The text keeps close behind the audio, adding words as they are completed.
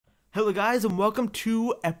Hello guys, and welcome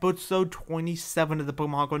to episode 27 of the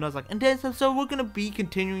Pokemon HeartGold Nuzlocke. In today's episode, we're going to be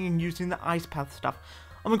continuing and using the Ice Path stuff.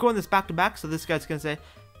 I'm going this back to back, so this guy's going to say,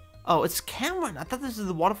 oh, it's Cameron. I thought this is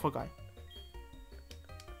the waterfall guy.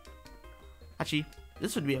 Actually,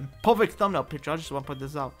 this would be a perfect thumbnail picture. I just want to put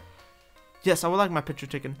this out. Yes, I would like my picture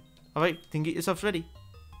taken. Alright, then get yourselves ready.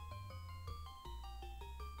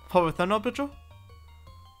 Perfect thumbnail picture?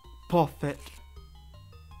 Perfect.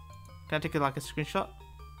 Can I take it like a screenshot?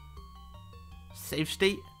 Save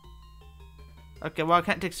state. Okay, well I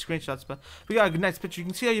can't take screenshots, but we got a nice picture. You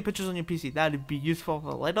can see all your pictures on your PC. That'd be useful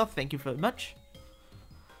for later. Thank you very much.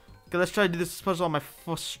 Okay, let's try to do this puzzle on my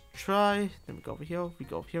first try. Then we go over here. We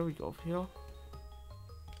go over here. We go over here.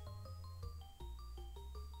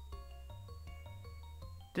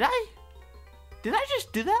 Did I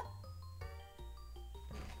just do that?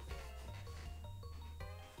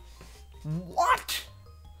 What?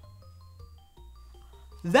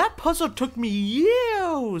 That puzzle took me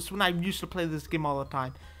years when I used to play this game all the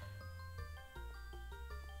time.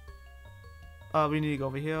 We need to go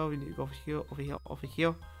over here, we need to go over here, over here, over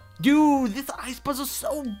here. Dude, this ice puzzle's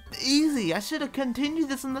so easy. I should have continued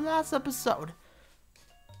this in the last episode.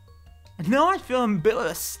 And now I feel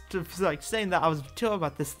embarrassed to like saying that I was chill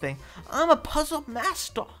about this thing. I'm a puzzle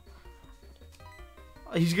master.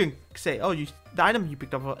 He's gonna say, oh, the item you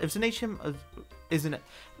picked up, it's an HM, isn't it?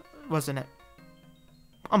 Wasn't it?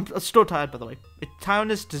 I'm still tired, by the way.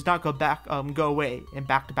 Tiredness does not go away in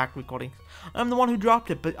back-to-back recordings. I'm the one who dropped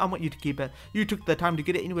it, but I want you to keep it. You took the time to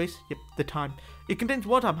get it anyways. Yep, the time. It contains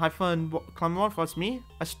water. Have fun climbing waterfalls. Me?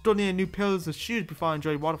 I still need new pairs of shoes before I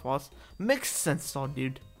enjoy waterfalls. Makes sense, though,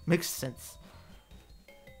 dude. Makes sense.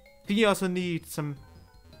 I think you also need some...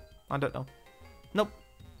 I don't know. Nope.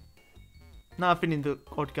 Not fitting the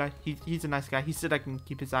old guy. He's a nice guy. He said I can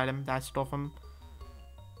keep his item that I stole from him.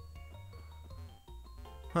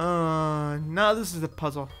 Now this is a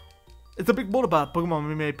puzzle. It's a big boulder bar. Pokemon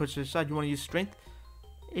we may push to the side. You want to use strength?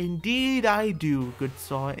 Indeed I do, good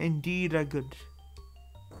sir. Indeed I good.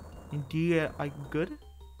 Indeed I good.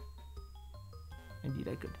 Indeed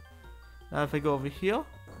I good. Now if I go over here,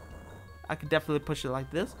 I can definitely push it like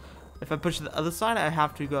this. If I push to the other side, I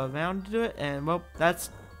have to go around to do it, and well, that's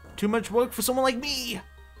too much work for someone like me.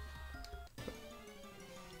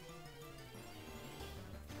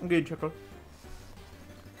 I'm good, Choco.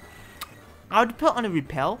 I would put on a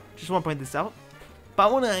repel, just want to point this out. But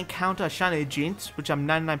I want to encounter a shiny Jeans, which I'm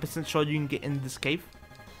 99% sure you can get in this cave.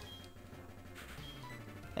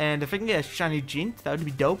 And if I can get a shiny Jeans, that would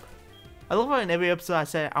be dope. I love how in every episode I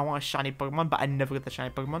say I want a shiny Pokemon, but I never get the shiny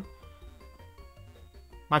Pokemon.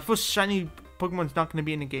 My first shiny Pokemon is not going to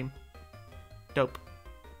be in the game. Dope.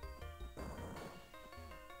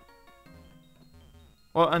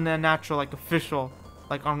 Or in a natural, like official,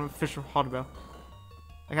 like on official hardware.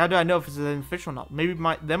 Like, how do I know if it's an official or not? Maybe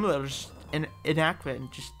them are just inaccurate and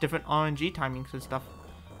just different RNG timings and stuff.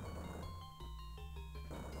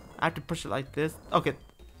 I have to push it like this. Okay.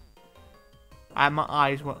 My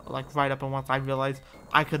eyes went like right up, and once I realized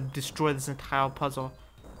I could destroy this entire puzzle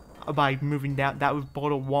by moving down, that would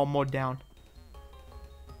boulder one more down.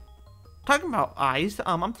 Talking about eyes,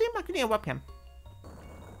 I'm thinking about getting a webcam.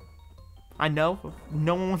 I know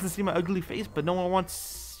no one wants to see my ugly face, but no one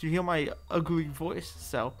wants to hear my ugly voice,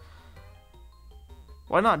 so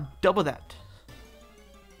why not double that?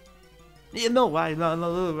 Yeah, no, right,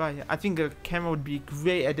 no, right. I think a camera would be a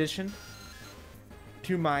great addition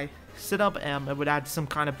to my setup, and it would add some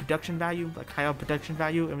kind of production value, like higher production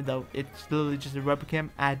value, even though it's literally just a webcam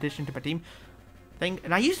addition to my team thing.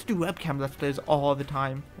 And I used to do webcam let's plays all the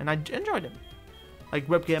time, and I enjoyed it, like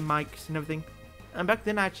webcam mics and everything. And back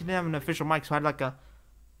then I actually didn't have an official mic, so I had like a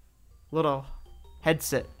little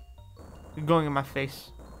headset going in my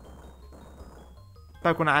face.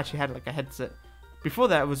 Back when I actually had like a headset. Before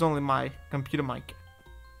that, it was only my computer mic,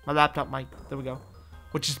 my laptop mic. There we go.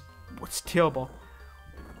 What's terrible.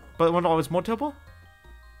 But what was more terrible?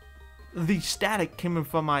 The static came in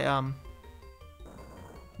from my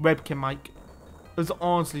webcam mic. It was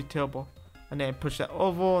honestly terrible. And then I push that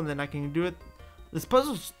over, and then I can do it. This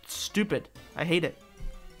puzzle's stupid. I hate it.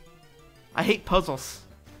 I hate puzzles.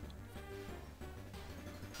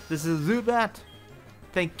 This is Zubat.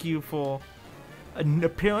 Thank you for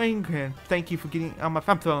appearing, and thank you for getting on my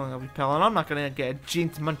throwing a repel, and I'm not gonna get a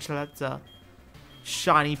Jinx Munchla's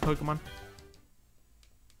shiny Pokemon.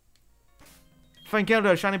 If I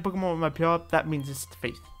encounter a shiny Pokemon with my power up, that means it's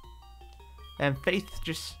faith. And faith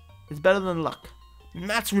just is better than luck. And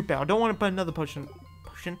that's repel. I don't want to put another potion.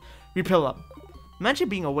 Repel up. Imagine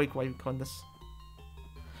being awake while you record this.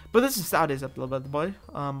 But this is Saturday's upload, by the way.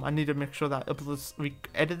 I need to make sure that we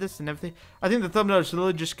edit this and everything. I think the thumbnail is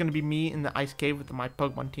literally just gonna be me in the ice cave with my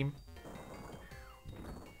Pokemon team.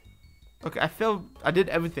 Okay, I feel I did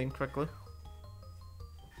everything correctly.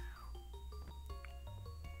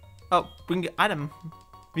 Oh, we can get item.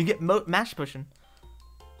 We can get mash potion.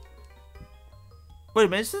 Wait a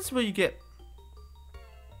minute, is this where you get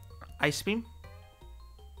ice beam?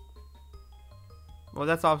 Well,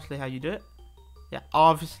 that's obviously how you do it. Yeah,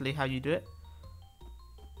 obviously how you do it.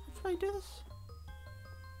 How do I do this?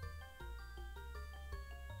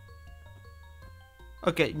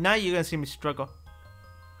 Okay, now you're gonna see me struggle.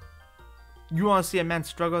 You wanna see a man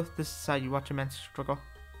struggle? This is how you watch a man struggle.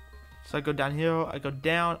 So I go down here, I go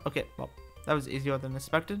down. Okay, well, that was easier than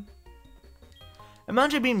expected.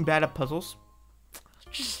 Imagine being bad at puzzles.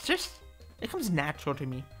 Just, it comes natural to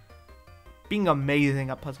me. Being amazing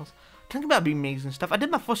at puzzles. Talking about being amazing stuff. I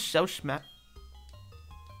did my first shell smack.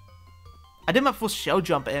 I did my first shell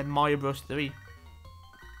jump in Mario Bros 3.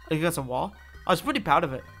 Against a wall. I was pretty proud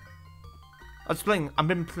of it. I've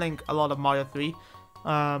been playing a lot of Mario 3.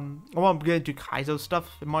 I want to get into Kaizo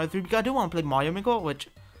stuff in Mario 3 because I do want to play Mario Maker, which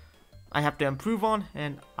I have to improve on,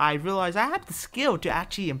 and I realize I have the skill to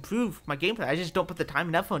actually improve my gameplay. I just don't put the time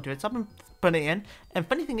and effort into it, so I've been putting it in. And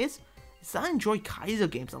funny thing is I enjoy Kaizo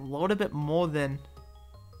games a little bit more than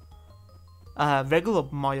regular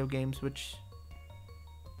Mario games, which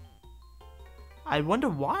I wonder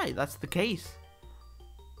why that's the case.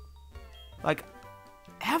 Like,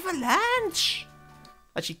 Avalanche!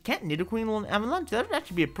 Actually, can't Nidoqueen learn Avalanche? That would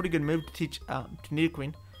actually be a pretty good move to teach to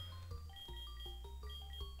Nidoqueen.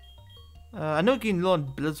 I know you can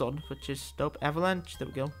learn Blizzard, which is dope. Avalanche, there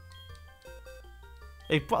we go.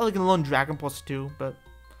 You probably can learn Dragon Pulse too, but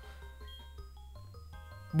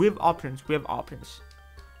we have options. We have options.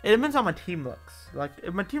 It depends how my team looks. Like,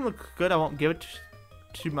 if my team looks good, I won't give it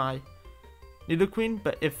to my Nidoqueen.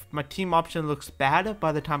 But if my team option looks bad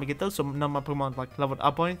by the time I get those, so none of my Pokemon like leveled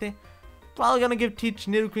up or anything, probably gonna teach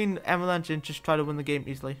Nidoqueen Avalanche and just try to win the game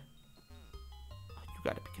easily. Oh, you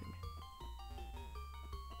gotta be kidding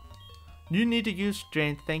me. You need to use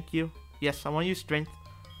Strength, thank you. Yes, I want to use Strength.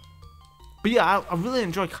 But yeah, I really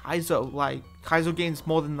enjoy Kaizo, like Kaizo games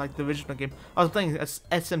more than like the original game. I was playing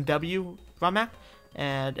SMW Ramak,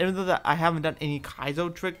 and even though that I haven't done any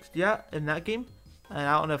Kaizo tricks yet in that game, and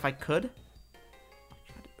I don't know if I could.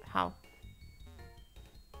 How?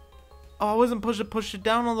 Oh, I wasn't push it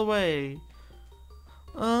down all the way.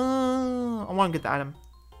 I want to get the item.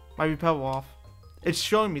 My repel off. It's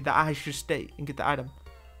showing me that I should stay and get the item.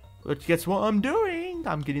 Which guess what I'm doing?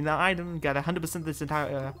 I'm getting that item. Got 100% this entire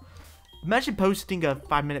area. Imagine posting a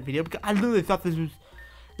 5-minute video because I literally thought this was.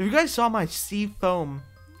 If you guys saw my Sea Foam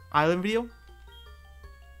Island video,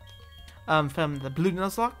 from the Blue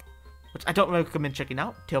Nuzlocke, which I don't recommend checking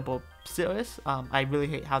out. Terrible, serious. I really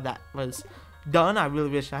hate how that was done. I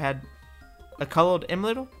really wish I had a colored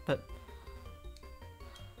emulator, but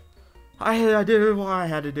I did what I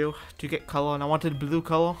had to do to get color, and I wanted blue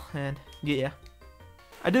color, and yeah.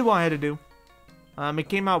 I did what I had to do. It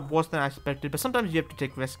came out worse than I expected, but sometimes you have to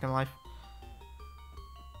take risks in life.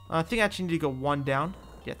 I think I actually need to go one down.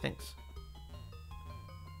 Yeah, thanks.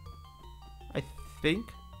 I think.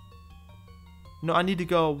 No, I need to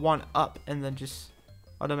go one up and then just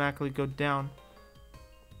automatically go down.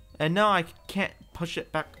 And now I can't push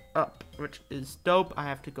it back up, which is dope. I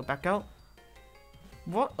have to go back out.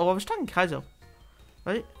 What? Oh, I was talking Kaizo,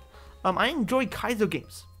 right? I enjoy Kaizo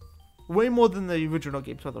games. Way more than the original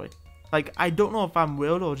games, by the way. Like, I don't know if I'm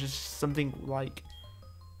weird or just something like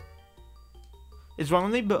is wrong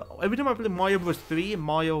with me, but every time I play Mario Bros 3 and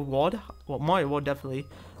Mario World, well, Mario World definitely,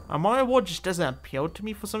 Mario World just doesn't appeal to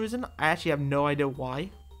me for some reason. I actually have no idea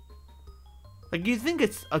why. Like, you think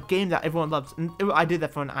it's a game that everyone loves, and I did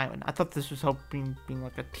that for an island. I thought this was hoping being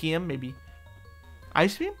like a TM, maybe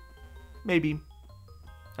Ice Beam, maybe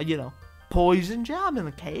you know, Poison Jab in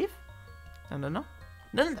the cave. I don't know,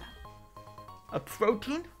 none of that. A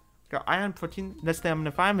protein? Got iron, protein. Next thing I'm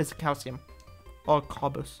gonna find is calcium. Or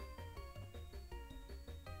carbos.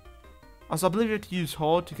 Also, I believe you have to use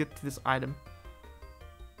Hall to get to this item.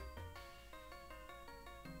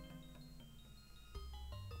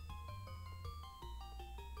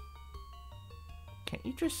 Can't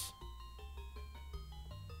you just...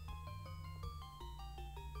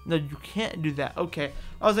 No, you can't do that. Okay.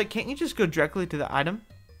 I was like, can't you just go directly to the item?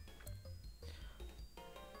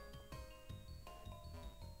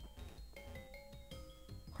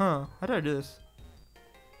 Huh, how do I do this?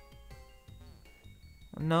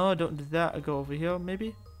 No, I don't do that. I go over here,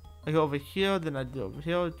 maybe? I go over here, then I do over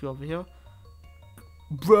here, do over here.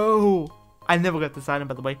 Bro! I never got this item,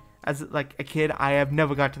 by the way. As like a kid, I have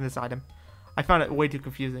never gotten this item. I found it way too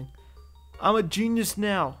confusing. I'm a genius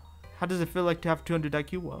now. How does it feel like to have 200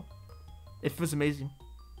 IQ? Well, it feels amazing.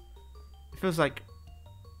 It feels like...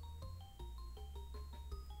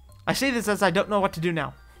 I say this as I don't know what to do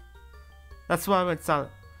now. That's why I went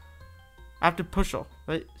silent. I have to push her,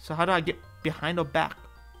 right? So how do I get behind or back?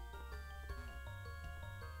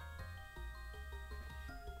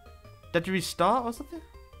 Did you restart or something?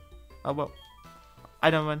 Oh well. I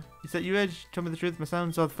don't run. You said you edge. Tell me the truth. My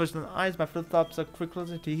sounds are the first in the eyes. My flip-flops are quick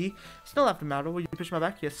closer to he. Still after matter. Will you push my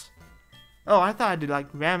back? Yes. Oh, I thought I did like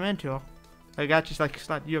ram into her. I got you like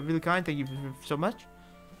slide. You're really kind. Thank you so much.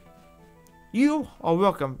 You are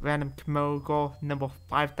welcome. Random Kimo girl number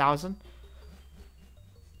 5000.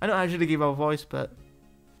 I know I should have gave her a voice, but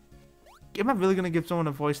am I really gonna give someone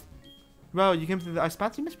a voice? Well, you came through the ice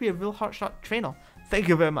path. You must be a real hot shot trainer. Thank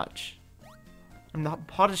you very much. I'm the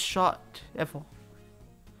hottest shot ever.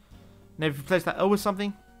 And if you replace that O with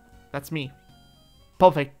something, that's me.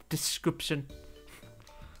 Perfect description.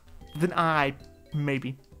 Then I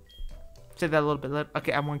maybe say that a little bit later.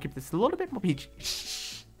 Okay, I want to keep this a little bit more PG.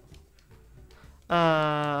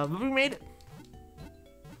 But we made it.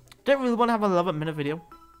 Didn't really want to have a 11-minute video.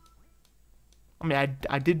 I mean,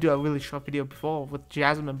 I did do a really short video before with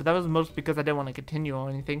Jasmine, but that was mostly because I didn't want to continue or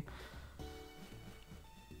anything.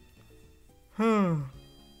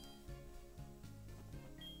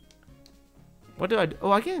 What do I do?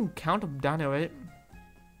 Oh, I can encounter down here, right?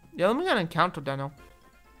 Yeah, let me get an encounter down here.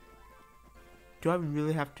 Do I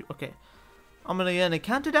really have to? Okay. I'm gonna get an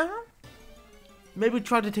encounter down here. Maybe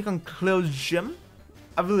try to take on Cleo's gym.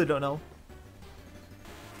 I really don't know.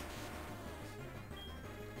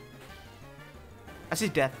 I see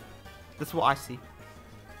death. That's what I see.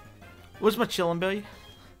 Where's my chillin' berry?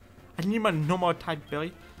 I need my normal type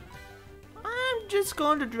berry. I'm just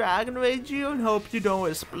going to Dragon Rage you and hope you don't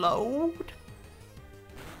explode.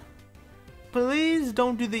 Please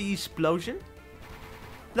don't do the explosion.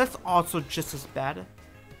 That's also just as bad.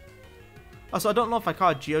 Also, I don't know if I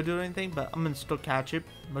caught Geodude or anything, but I'm gonna still catch it.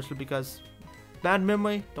 Mostly because bad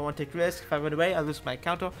memory, don't want to take risks. If I run away, I lose my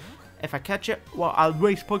encounter. If I catch it, well, I'll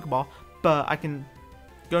waste Pokeball, but I can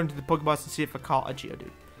go into the Pokeballs and see if I caught a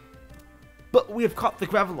Geodude. But we have caught the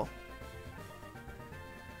Graveler.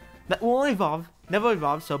 That will evolve, never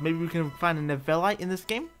evolve, so maybe we can find a Nevelite in this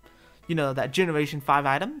game. You know, that Generation 5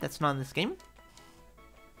 item that's not in this game.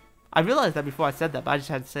 I realized that before I said that, but I just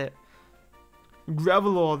had to say it.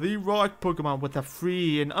 Graveler, the rock Pokemon with a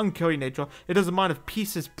free and uncaring nature. It doesn't mind if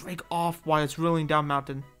pieces break off while it's rolling down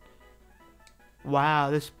mountain. Wow,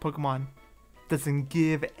 this Pokemon doesn't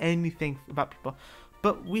give anything about people.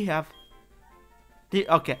 But we have...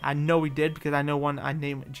 Okay, I know we did because I know one I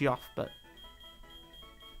named Geoff, but...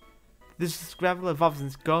 This Graveler evolves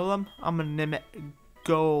into Golem. I'm gonna name it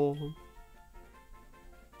Go...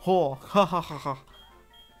 Ho. Ha ha ha ha.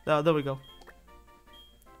 There we go.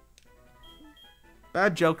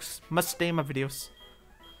 Bad jokes. Must stay in my videos.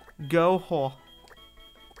 Go Ho.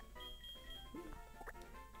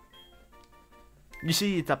 You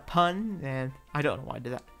see, it's a pun, and I don't know why I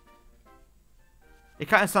did that. It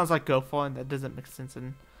kind of sounds like Go For, and that doesn't make sense.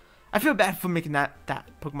 And I feel bad for making that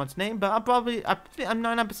Pokemon's name, but I'm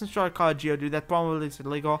 99% sure I call it Geodude. That probably is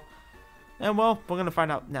illegal. And well, we're gonna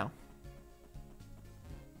find out now.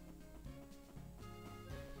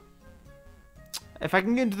 If I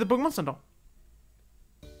can get into the Pokemon Center.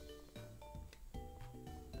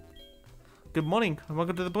 Good morning, and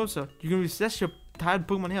welcome to the poster. You can recess your tired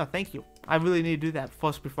Pokemon here. Thank you. I really need to do that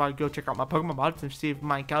first before I go check out my Pokemon mods and see if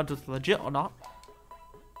my encounter is legit or not.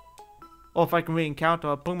 Or if I can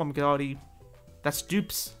re-encounter a Pokemon already that's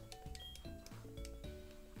dupes.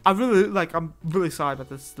 I'm really sorry about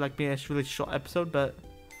this, like being a really short episode, but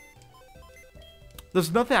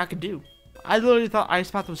there's nothing I can do. I literally thought Ice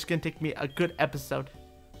Path was gonna take me a good episode.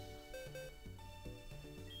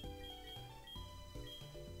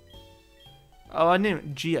 Oh, I named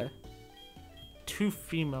it Gia. 2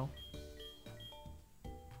 female.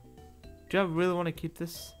 Do I really want to keep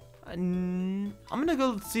this? I'm gonna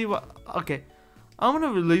go see what... Okay. I'm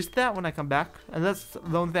gonna release that when I come back. And that's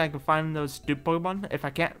the only thing I can find in those stupid Pokemon. If I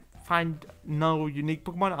can't find no unique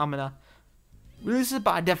Pokemon, I'm gonna release it.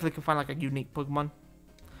 But I definitely can find like a unique Pokemon.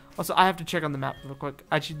 Also, I have to check on the map real quick.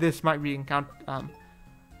 Actually, this might re-encounter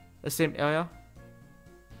the same area.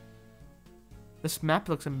 This map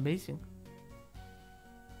looks amazing.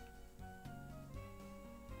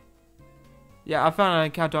 Yeah, I found an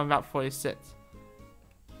encounter on Route 46.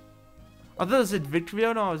 I thought it said Victory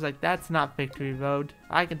Road, and I was like, that's not Victory Road.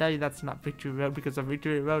 I can tell you that's not Victory Road because the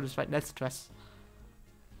Victory Road is right next to us.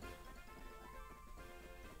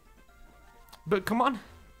 But come on,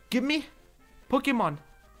 give me Pokemon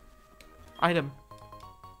item.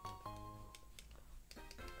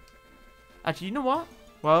 Actually, you know what?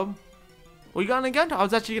 Well, we got an encounter. I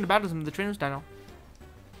was actually gonna battle some of the trainers down.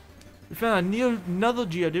 We found another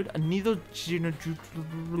Geodude. Another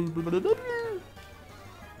Geodude.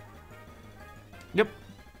 Yep.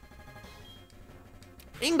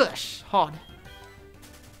 English hard.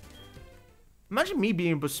 Imagine me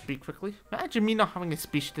being able to speak quickly. Imagine me not having a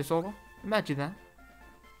speech disorder. Imagine that.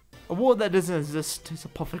 A word that doesn't exist is a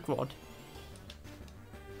perfect word.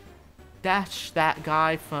 That's that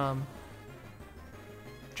guy from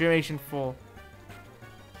Generation 4.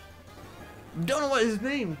 Don't know what his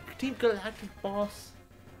name. Team Galactic Boss.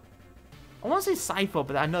 I want to say Cypher,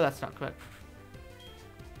 but I know that's not correct.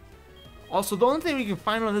 Also, the only thing we can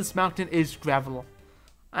find on this mountain is Graveler.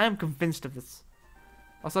 I am convinced of this.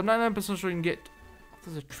 Also, I'm 99% sure you can get...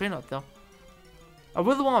 There's a trainer up there. I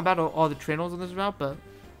really want to battle all the trainers on this route, but...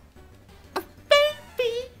 A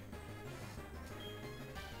baby!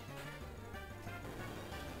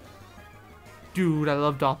 Dude, I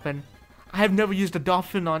love Dolphin. I have never used a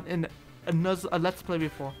Dolphin in a Let's Play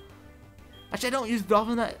before. Actually, I don't use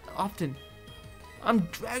Dolphin that often. I'm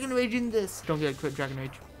Dragon Raging this. Don't get a crit Dragon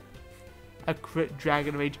Rage. A crit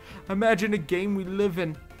Dragon Rage. Imagine a game we live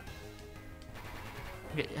in.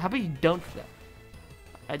 Okay, how about you don't do that?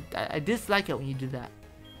 I dislike it when you do that.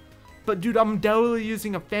 But dude, I'm definitely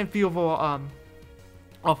using a Phanpy over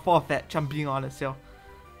a Farfetch. I'm being honest here.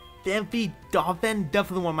 Phanpy, Dolphin,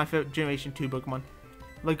 definitely one of my favorite Generation 2 Pokemon.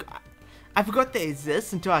 Like, I forgot they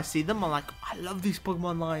exist until I see them. I'm like, I love these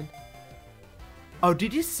Pokemon line. Oh,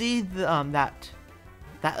 did you see the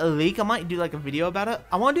that leak? I might do like a video about it.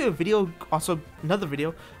 I want to do a video, also another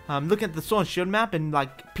video, looking at the Sword and Shield map and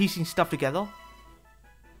like piecing stuff together.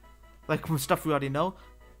 Like from stuff we already know.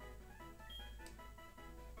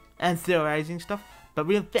 And theorizing stuff. But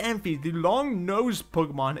we have Phanpy, the long-nosed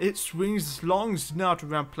Pokemon. It swings its long snout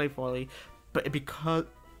around playfully. But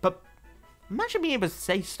imagine being able to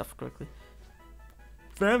say stuff correctly.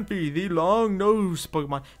 Phanpy, the long-nosed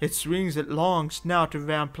Pokemon. It swings its long snout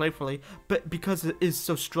around playfully. But because it is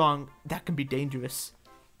so strong, that can be dangerous.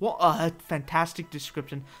 What a fantastic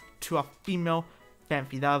description to a female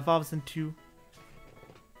Phanpy that evolves into...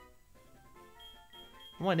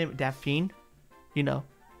 I want to name it Daphne. You know,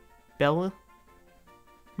 Bella.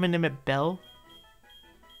 I'm gonna name it Belle.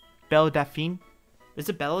 Belle Daphne. Is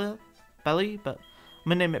it Bella? Belly? But I'm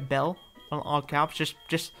gonna name it Belle on all caps. Just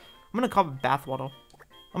I'm gonna call it Bathwater.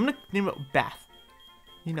 I'm gonna name it Bath.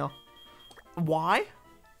 You know. Why?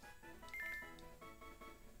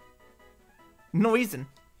 No reason.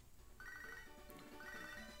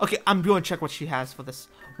 Okay, I'm going to check what she has for this.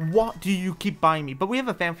 What do you keep buying me? But we have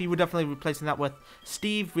a Phanpy. We're definitely replacing that with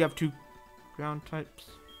Steve. We have 2 ground types.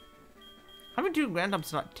 Having 2 ground types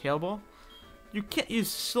is not terrible. You can't use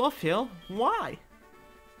Surf Hill. Why?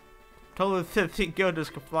 Totally think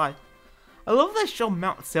Gyarados can fly. I love they show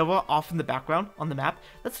Mount Silver off in the background on the map.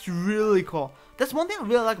 That's really cool. That's one thing I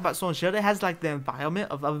really like about Sword and Shield. It has like the environment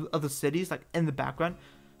of other cities like in the background.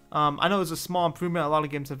 I know it's a small improvement. A lot of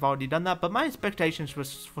games have already done that, but my expectations for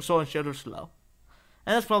Sword and Shield are low.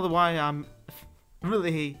 And that's probably why I'm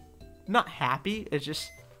really not happy. It's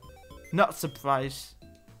just not surprised.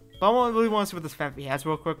 But I really want to see what this Phanpy has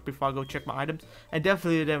real quick before I go check my items. And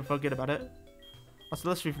definitely didn't forget about it. So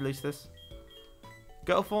let's release this.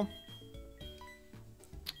 Go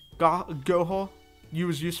you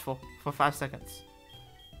was useful for 5 seconds.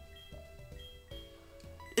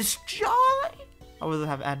 It's Jolly! I would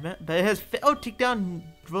have admit, but it has Takedown,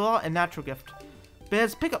 Draw, and Natural Gift. But it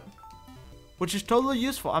has Pickup, which is totally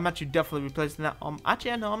useful. I'm actually definitely replacing that.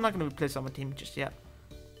 Actually, no, I'm not going to replace it on my team just yet.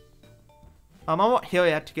 I want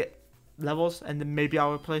Hilliard to get levels, and then maybe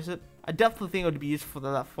I'll replace it. I definitely think it would be useful for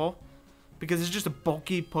the level 4, because it's just a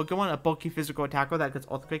bulky Pokemon, a bulky physical attacker that gets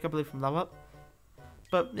Earthquake, I believe, from level up.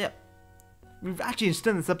 But yeah, we've actually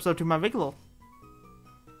extended this episode to my regular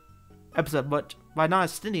episode, but by not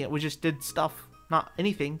extending it, we just did stuff. Not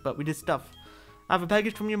anything, but we did stuff. I have a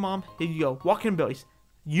package from your mom. Here you go. Walking abilities.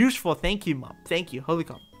 Useful. Thank you, Mom. Thank you. Holy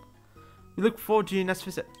cow. We look forward to your next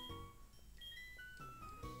visit.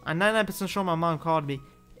 I'm 99% sure my mom called me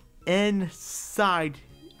inside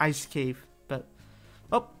Ice Cave. But,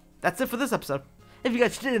 oh, that's it for this episode. If you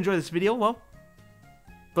guys did enjoy this video, well,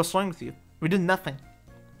 what's wrong with you? We did nothing.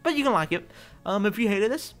 But you can like it. If you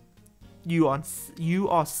hated this, you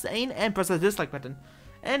are sane, and press the dislike button.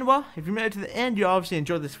 And well, if you made it to the end, you obviously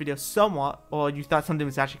enjoyed this video somewhat, or you thought something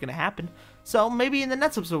was actually going to happen. So maybe in the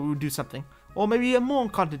next episode we will do something, or maybe more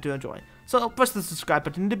content to enjoy. So press the subscribe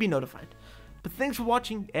button to be notified. But thanks for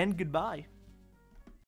watching, and goodbye.